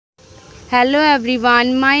Hello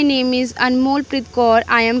everyone, my name is Anmolpreet kaur.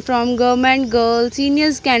 I am from Government Girls Senior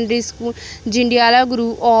Secondary School, Jindiala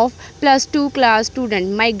Group of Plus 2 class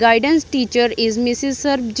student. My guidance teacher is Mrs.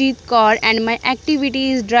 Sarbjit kaur and my activity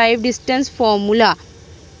is drive distance formula.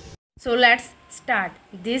 So let's start.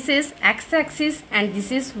 This is x-axis and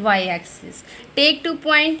this is y-axis. Take 2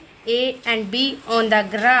 points A and B on the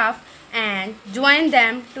graph and join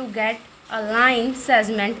them to get a line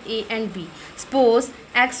segment A and B. Suppose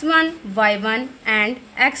x1, y1 and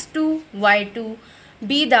x2, y2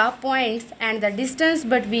 be the points and the distance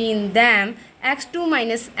between them x2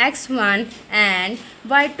 minus x1 and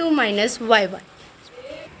y2 minus y1.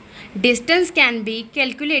 Distance can be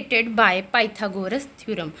calculated by Pythagoras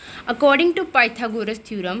theorem. According to Pythagoras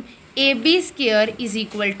theorem, AB square is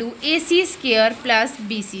equal to AC square plus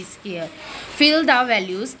BC square. Fill the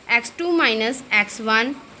values x2 minus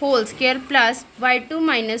x1 whole square plus y2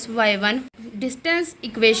 minus y1. Distance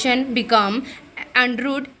equation become under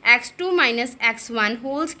root x2 minus x1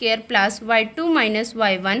 whole square plus y2 minus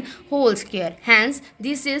y1 whole square. Hence,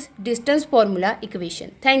 this is distance formula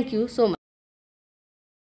equation. Thank you so much.